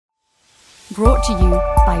Brought to you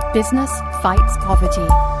by Business Fights Poverty.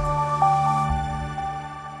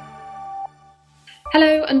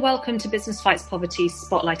 Hello and welcome to Business Fights Poverty's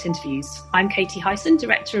Spotlight Interviews. I'm Katie Hyson,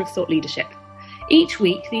 Director of Thought Leadership. Each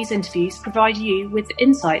week, these interviews provide you with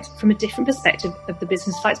insight from a different perspective of the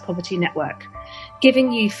Business Fights Poverty network,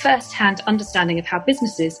 giving you first-hand understanding of how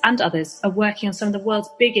businesses and others are working on some of the world's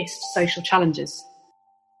biggest social challenges.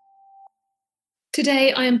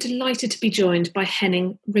 Today, I am delighted to be joined by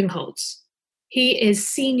Henning Ringholz. He is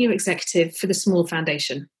Senior Executive for the Small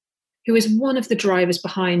Foundation, who is one of the drivers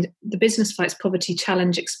behind the Business Fights Poverty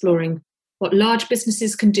Challenge, exploring what large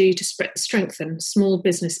businesses can do to strengthen small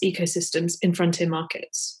business ecosystems in frontier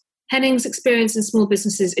markets. Henning's experience in small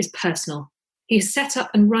businesses is personal. He has set up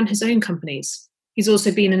and run his own companies. He's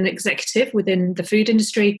also been an executive within the food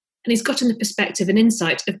industry, and he's gotten the perspective and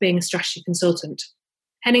insight of being a strategy consultant.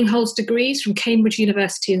 Henning holds degrees from Cambridge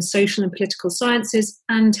University in Social and Political Sciences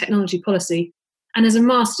and Technology Policy, and has a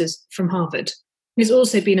master's from Harvard. He's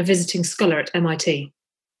also been a visiting scholar at MIT.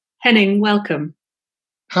 Henning, welcome.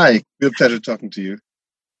 Hi, real pleasure talking to you.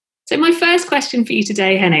 So my first question for you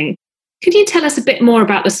today, Henning, could you tell us a bit more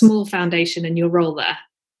about the Small Foundation and your role there?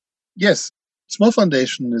 Yes, Small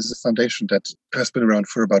Foundation is a foundation that has been around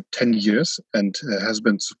for about 10 years and has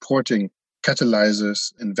been supporting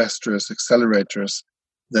catalyzers, investors, accelerators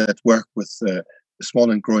that work with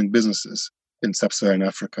small and growing businesses in sub-Saharan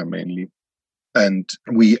Africa mainly. And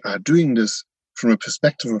we are doing this from a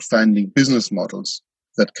perspective of finding business models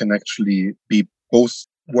that can actually be both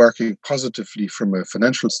working positively from a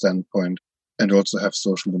financial standpoint and also have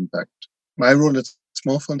social impact. My role at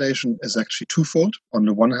Small Foundation is actually twofold. On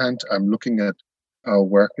the one hand, I'm looking at our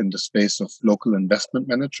work in the space of local investment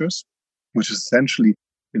managers, which is essentially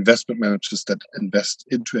investment managers that invest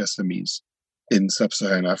into SMEs in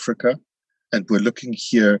sub-Saharan Africa. And we're looking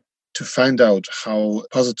here to find out how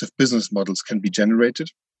positive business models can be generated.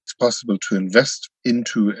 It's possible to invest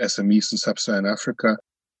into SMEs in sub-Saharan Africa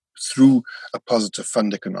through a positive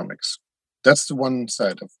fund economics. That's the one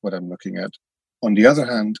side of what I'm looking at. On the other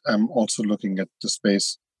hand, I'm also looking at the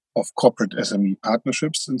space of corporate SME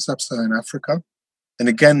partnerships in sub-Saharan Africa. And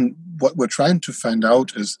again, what we're trying to find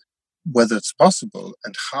out is whether it's possible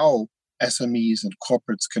and how SMEs and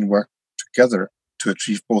corporates can work together to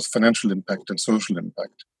achieve both financial impact and social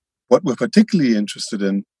impact. What we're particularly interested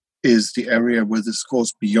in is the area where this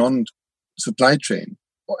goes beyond supply chain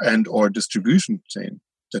and or distribution chain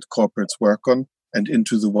that corporates work on and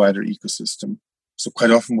into the wider ecosystem. So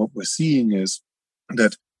quite often what we're seeing is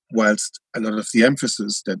that whilst a lot of the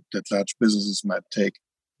emphasis that large businesses might take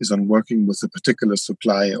is on working with a particular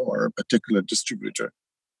supplier or a particular distributor,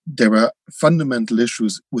 there are fundamental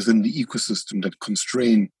issues within the ecosystem that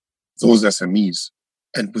constrain those SMEs.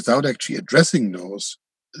 And without actually addressing those,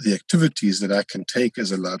 the activities that I can take as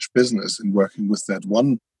a large business in working with that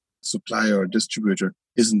one supplier or distributor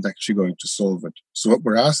isn't actually going to solve it. So what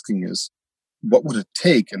we're asking is, what would it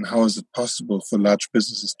take and how is it possible for large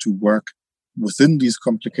businesses to work within these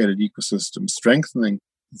complicated ecosystems, strengthening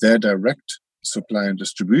their direct supply and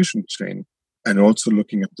distribution chain and also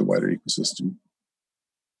looking at the wider ecosystem?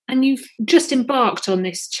 And you've just embarked on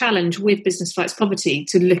this challenge with Business Fights Poverty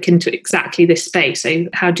to look into exactly this space. So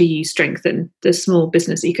how do you strengthen the small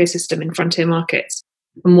business ecosystem in frontier markets?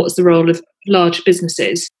 And what's the role of large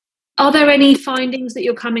businesses? Are there any findings that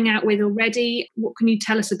you're coming out with already? What can you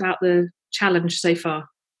tell us about the challenge so far?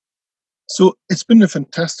 So it's been a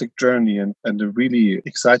fantastic journey and a really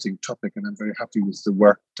exciting topic. And I'm very happy with the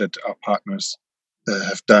work that our partners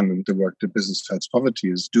have done and the work that Business Fights Poverty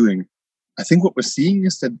is doing. I think what we're seeing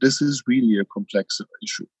is that this is really a complex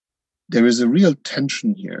issue. There is a real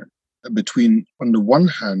tension here between, on the one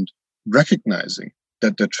hand, recognizing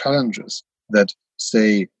that the challenges that,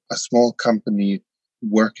 say, a small company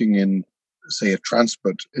working in, say, a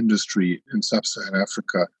transport industry in sub-Saharan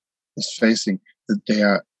Africa is facing, that they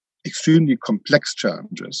are extremely complex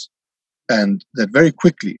challenges, and that very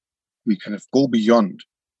quickly we kind of go beyond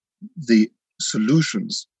the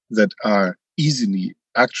solutions that are easily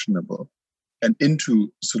actionable and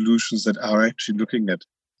into solutions that are actually looking at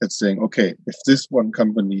saying, okay, if this one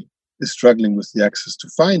company is struggling with the access to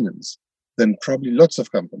finance, then probably lots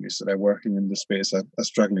of companies that are working in this space are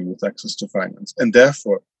struggling with access to finance. And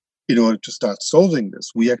therefore, in order to start solving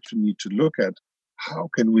this, we actually need to look at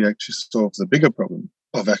how can we actually solve the bigger problem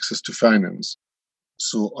of access to finance.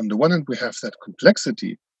 So on the one hand, we have that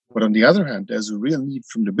complexity, but on the other hand, there's a real need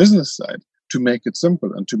from the business side to make it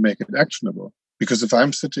simple and to make it actionable. Because if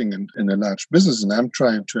I'm sitting in a large business and I'm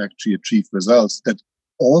trying to actually achieve results that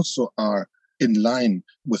also are in line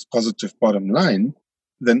with positive bottom line,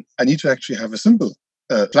 then I need to actually have a simple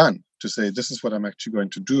plan to say, this is what I'm actually going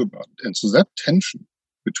to do about it. And so that tension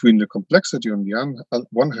between the complexity on the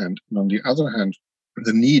one hand, and on the other hand,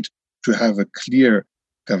 the need to have a clear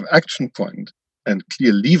kind of action point and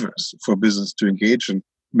clear levers for business to engage in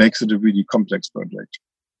makes it a really complex project.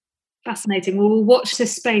 Fascinating. Well, we'll watch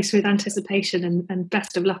this space with anticipation and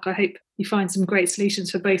best of luck. I hope you find some great solutions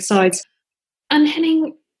for both sides. And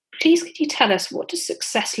Henning, please could you tell us, what does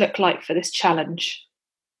success look like for this challenge?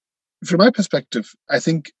 From my perspective, I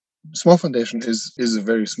think Small Foundation is a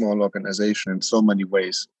very small organization in so many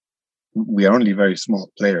ways. We are only a very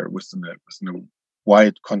small player within a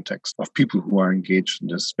wide context of people who are engaged in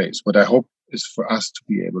this space. What I hope is for us to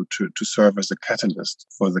be able to serve as a catalyst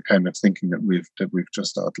for the kind of thinking that we've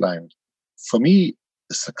just outlined. For me,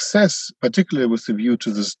 success, particularly with the view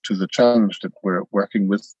to the challenge that we're working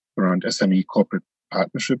with around SME corporate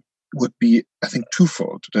partnership, would be, I think,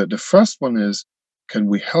 twofold. The first one is, can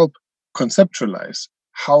we help conceptualize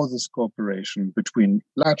how this cooperation between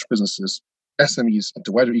large businesses, SMEs, and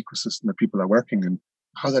the wider ecosystem that people are working in,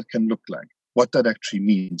 how that can look like, what that actually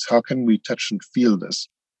means, how can we touch and feel this?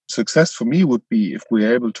 Success for me would be if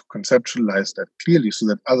we're able to conceptualize that clearly so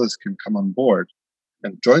that others can come on board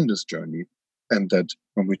and join this journey. And that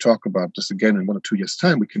when we talk about this again in 1 or 2 years'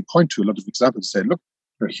 time, we can point to a lot of examples and say, look,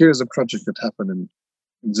 here's a project that happened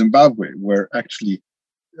in Zimbabwe where actually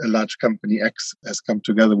a large company X has come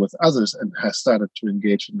together with others and has started to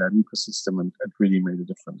engage in that ecosystem and really made a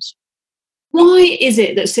difference. Why is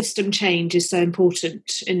it that system change is so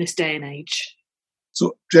important in this day and age?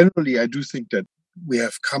 So generally, I do think that we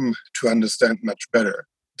have come to understand much better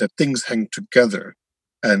that things hang together.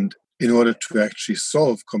 And in order to actually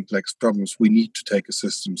solve complex problems, we need to take a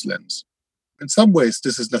systems lens. In some ways,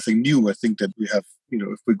 this is nothing new. I think that we have,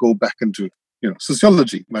 if we go back into,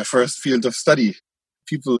 sociology, my first field of study,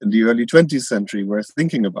 people in the early 20th century were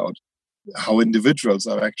thinking about how individuals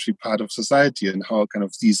are actually part of society and how kind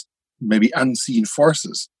of these maybe unseen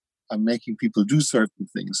forces are making people do certain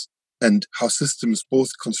things, and how systems both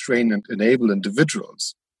constrain and enable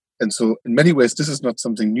individuals. And so in many ways, this is not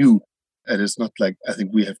something new. And it's not like I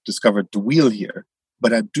think we have discovered the wheel here.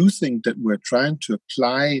 But I do think that we're trying to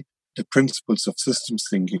apply the principles of systems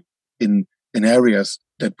thinking in areas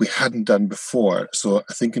that we hadn't done before. So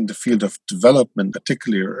I think in the field of development,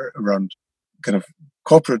 particularly around kind of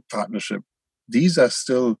corporate partnership, these are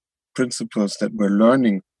still principles that we're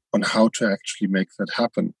learning on how to actually make that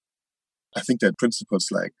happen. I think that principles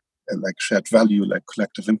like shared value, like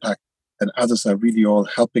collective impact, and others are really all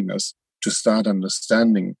helping us to start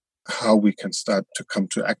understanding how we can start to come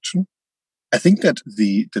to action. I think that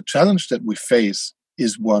the challenge that we face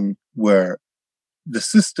is one where the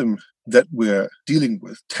system that we're dealing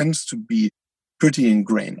with tends to be pretty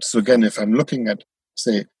ingrained. So again, if I'm looking at,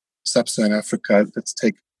 say, Sub-Saharan Africa, let's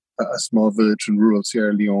take a small village in rural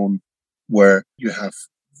Sierra Leone where you have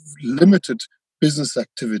limited business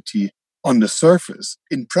activity on the surface.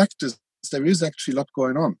 In practice, there is actually a lot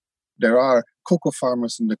going on. There are cocoa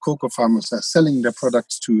farmers, and the cocoa farmers are selling their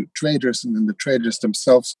products to traders, and then the traders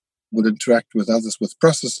themselves would interact with others, with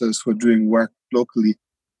processors who are doing work locally.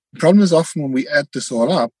 The problem is often when we add this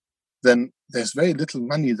all up, then there's very little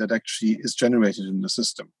money that actually is generated in the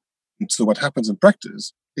system. And so what happens in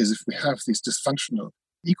practice is if we have these dysfunctional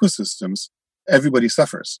ecosystems, everybody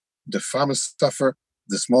suffers. The farmers suffer,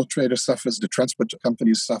 the small trader suffers, the transport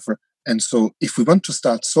companies suffer. And so if we want to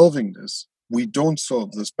start solving this, we don't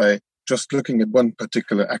solve this by just looking at one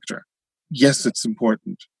particular actor. Yes, it's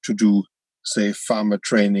important to do, say, farmer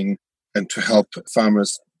training and to help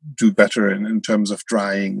farmers do better in terms of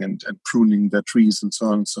drying and pruning their trees and so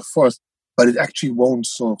on and so forth. But it actually won't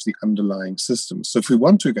solve the underlying system. So if we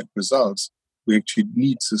want to get results, we actually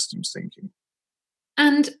need systems thinking.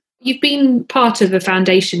 And you've been part of a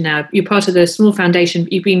foundation now. You're part of the Small Foundation.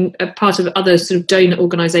 You've been a part of other sort of donor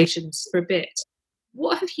organisations for a bit.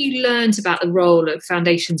 What have you learned about the role of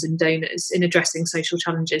foundations and donors in addressing social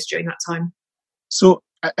challenges during that time? So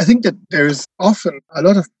I think that there is often a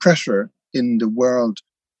lot of pressure in the world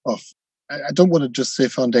of, I don't want to just say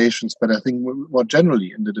foundations, but I think more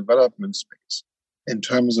generally in the development space in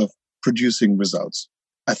terms of producing results.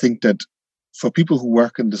 I think that for people who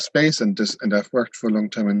work in the space, and I've worked for a long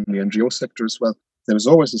time in the NGO sector as well, there is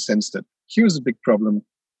always a sense that here's a big problem,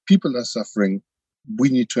 people are suffering, we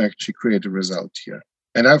need to actually create a result here.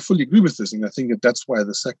 And I fully agree with this, and I think that that's why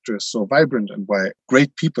the sector is so vibrant and why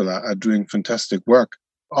great people are doing fantastic work,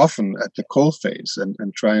 often at the coalface and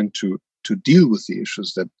trying to deal with the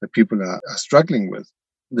issues that people are struggling with.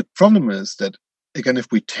 The problem is that, again, if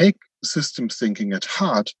we take systems thinking at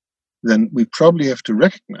heart, then we probably have to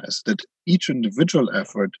recognize that each individual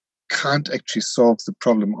effort can't actually solve the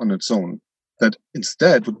problem on its own. that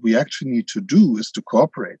instead what we actually need to do is to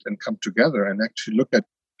cooperate and come together and actually look at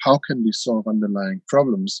how can we solve underlying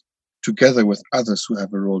problems together with others who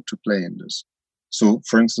have a role to play in this. So,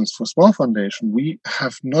 for instance, for Small Foundation, we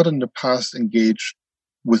have not in the past engaged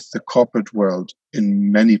with the corporate world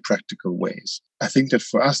in many practical ways. I think that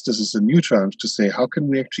for us, this is a new challenge to say, how can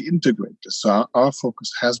we actually integrate this? So our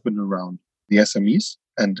focus has been around the SMEs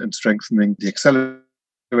and strengthening the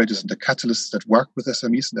accelerators and the catalysts that work with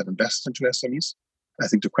SMEs and that invest into SMEs. I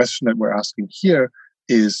think the question that we're asking here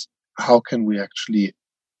is, how can we actually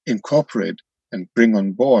incorporate and bring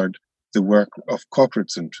on board the work of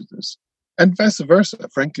corporates into this? And vice versa.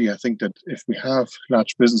 Frankly, I think that if we have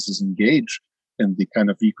large businesses engage in the kind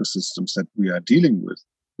of ecosystems that we are dealing with,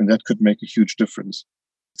 then that could make a huge difference.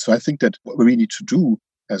 So I think that what we need to do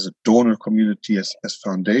as a donor community, as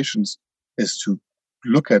foundations, is to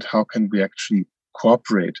look at how can we actually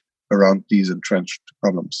cooperate around these entrenched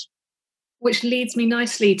problems. Which leads me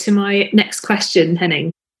nicely to my next question,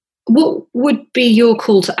 Henning. What would be your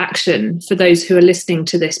call to action for those who are listening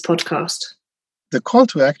to this podcast? The call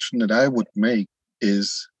to action that I would make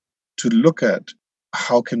is to look at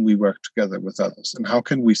how can we work together with others and how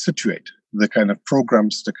can we situate the kind of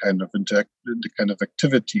programs, the kind of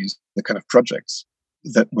activities, the kind of projects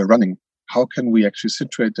that we're running. How can we actually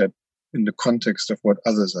situate that in the context of what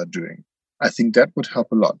others are doing? I think that would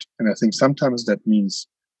help a lot. And I think sometimes that means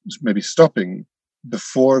maybe stopping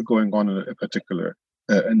before going on a particular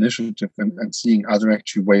initiative and seeing other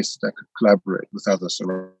actually ways that I could collaborate with others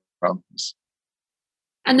around this.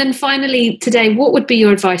 And then finally, today, what would be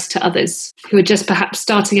your advice to others who are just perhaps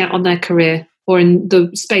starting out on their career or in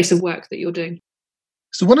the space of work that you're doing?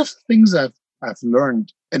 So one of the things I've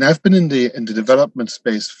learned, and I've been in the development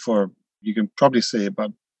space for, you can probably say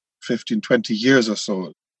about 15, 20 years or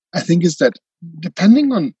so, I think is that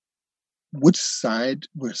depending on which side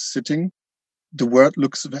we're sitting, the world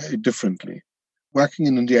looks very differently. Working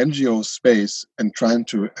in the NGO space and trying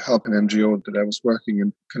to help an NGO that I was working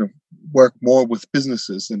in kind of work more with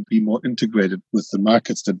businesses and be more integrated with the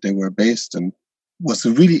markets that they were based in was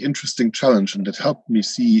a really interesting challenge. And it helped me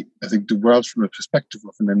see, I think, the world from the perspective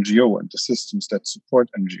of an NGO and the systems that support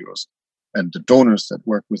NGOs and the donors that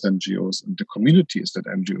work with NGOs and the communities that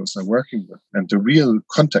NGOs are working with and the real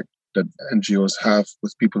contact that NGOs have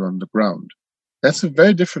with people on the ground. That's a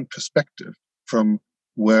very different perspective from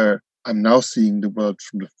where I'm now seeing the world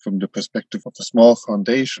from the perspective of a small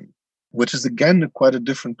foundation, which is again quite a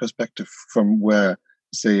different perspective from where,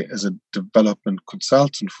 say, as a development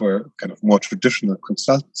consultant for a kind of more traditional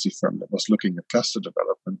consultancy firm that was looking at cluster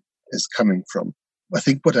development is coming from. I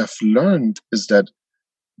think what I've learned is that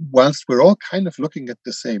whilst we're all kind of looking at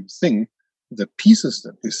the same thing, the pieces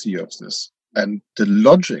that we see of this and the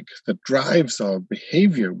logic that drives our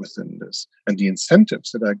behavior within this and the incentives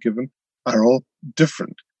that are given are all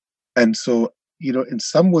different. And so, in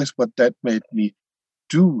some ways, what that made me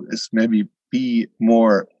do is maybe be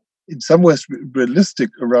more, in some ways, realistic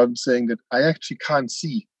around saying that I actually can't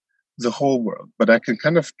see the whole world, but I can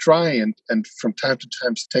kind of try and from time to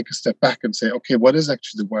time take a step back and say, okay, what is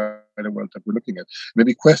actually the wider world that we're looking at?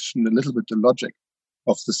 Maybe question a little bit the logic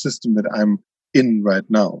of the system that I'm in right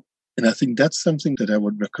now. And I think that's something that I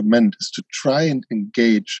would recommend, is to try and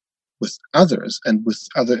engage with others and with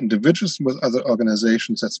other individuals and with other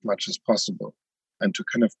organizations as much as possible, and to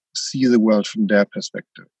kind of see the world from their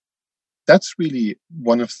perspective. That's really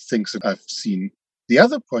one of the things that I've seen. The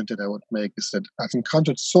other point that I would make is that I've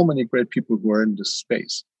encountered so many great people who are in this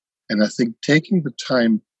space. And I think taking the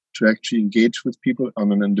time to actually engage with people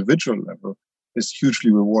on an individual level is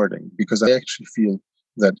hugely rewarding, because I actually feel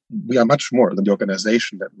that we are much more than the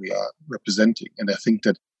organization that we are representing. And I think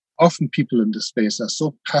that often people in this space are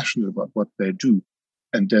so passionate about what they do,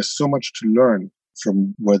 and there's so much to learn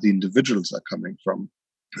from where the individuals are coming from,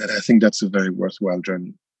 that I think that's a very worthwhile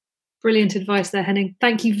journey. Brilliant advice there, Henning.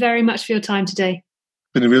 Thank you very much for your time today.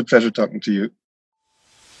 It's been a real pleasure talking to you.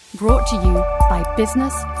 Brought to you by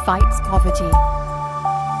Business Fights Poverty.